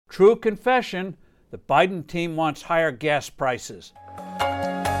True confession, the Biden team wants higher gas prices.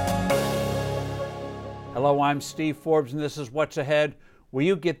 Hello, I'm Steve Forbes, and this is What's Ahead, where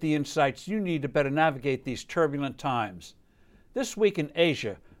you get the insights you need to better navigate these turbulent times. This week in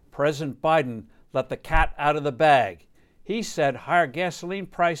Asia, President Biden let the cat out of the bag. He said higher gasoline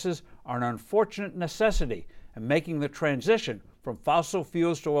prices are an unfortunate necessity in making the transition from fossil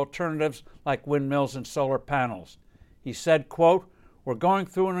fuels to alternatives like windmills and solar panels. He said, quote, "We're going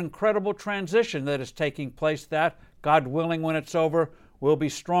through an incredible transition that is taking place that, God willing, when it's over, we'll be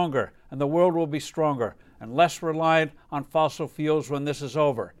stronger and the world will be stronger and less reliant on fossil fuels when this is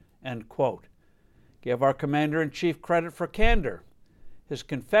over," end quote. Give our Commander-in-Chief credit for candor. His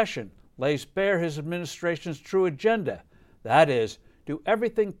confession lays bare his administration's true agenda. That is, do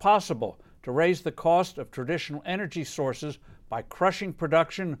everything possible to raise the cost of traditional energy sources by crushing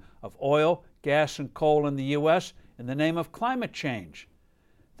production of oil, gas, and coal in the U.S. in the name of climate change.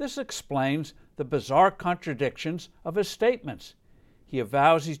 This explains the bizarre contradictions of his statements. He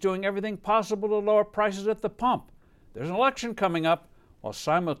avows he's doing everything possible to lower prices at the pump. There's an election coming up, while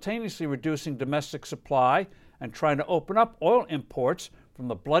simultaneously reducing domestic supply and trying to open up oil imports from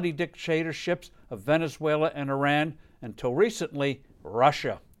the bloody dictatorships of Venezuela and Iran, until recently,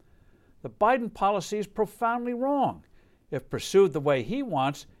 Russia. The Biden policy is profoundly wrong. If pursued the way he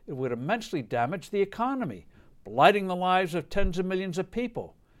wants, it would immensely damage the economy, blighting the lives of tens of millions of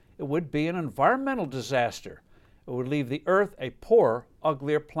people. It would be an environmental disaster. It would leave the Earth a poorer,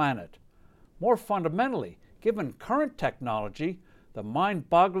 uglier planet. More fundamentally, given current technology, the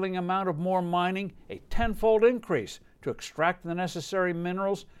mind-boggling amount of more mining, a tenfold increase to extract the necessary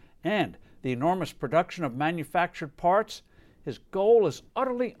minerals, and the enormous production of manufactured parts, his goal is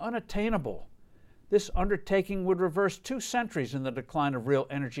utterly unattainable. This undertaking would reverse 2 centuries in the decline of real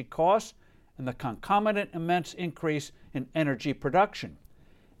energy costs and the concomitant immense increase in energy production.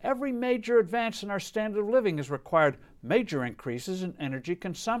 Every major advance in our standard of living has required major increases in energy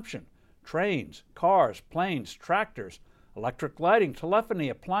consumption. Trains, cars, planes, tractors, electric lighting, telephony,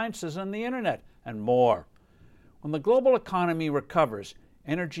 appliances, and the internet, and more. When the global economy recovers,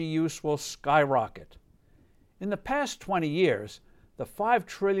 energy use will skyrocket. In the past 20 years, the $5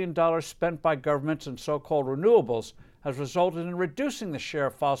 trillion spent by governments in so-called renewables has resulted in reducing the share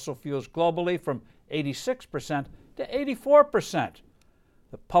of fossil fuels globally from 86% to 84%.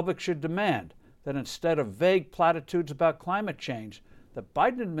 The public should demand that instead of vague platitudes about climate change, the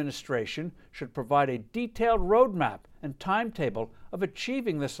Biden administration should provide a detailed roadmap and timetable of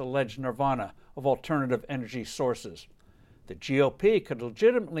achieving this alleged nirvana of alternative energy sources. The GOP could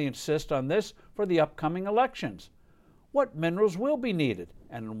legitimately insist on this for the upcoming elections. What minerals will be needed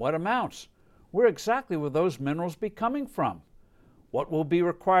and in what amounts? Where exactly will those minerals be coming from? What will be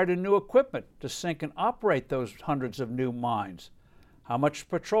required in new equipment to sink and operate those hundreds of new mines? How much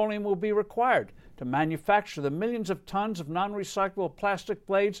petroleum will be required to manufacture the millions of tons of non-recyclable plastic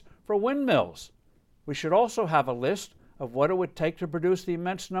blades for windmills? We should also have a list of what it would take to produce the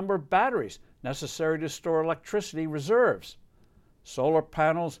immense number of batteries necessary to store electricity reserves. Solar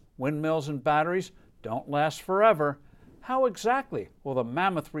panels, windmills, and batteries don't last forever. How exactly will the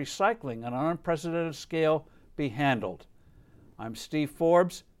mammoth recycling on an unprecedented scale be handled? I'm Steve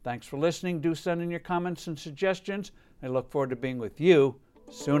Forbes. Thanks for listening. Do send in your comments and suggestions. I look forward to being with you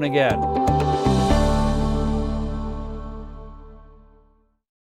soon again.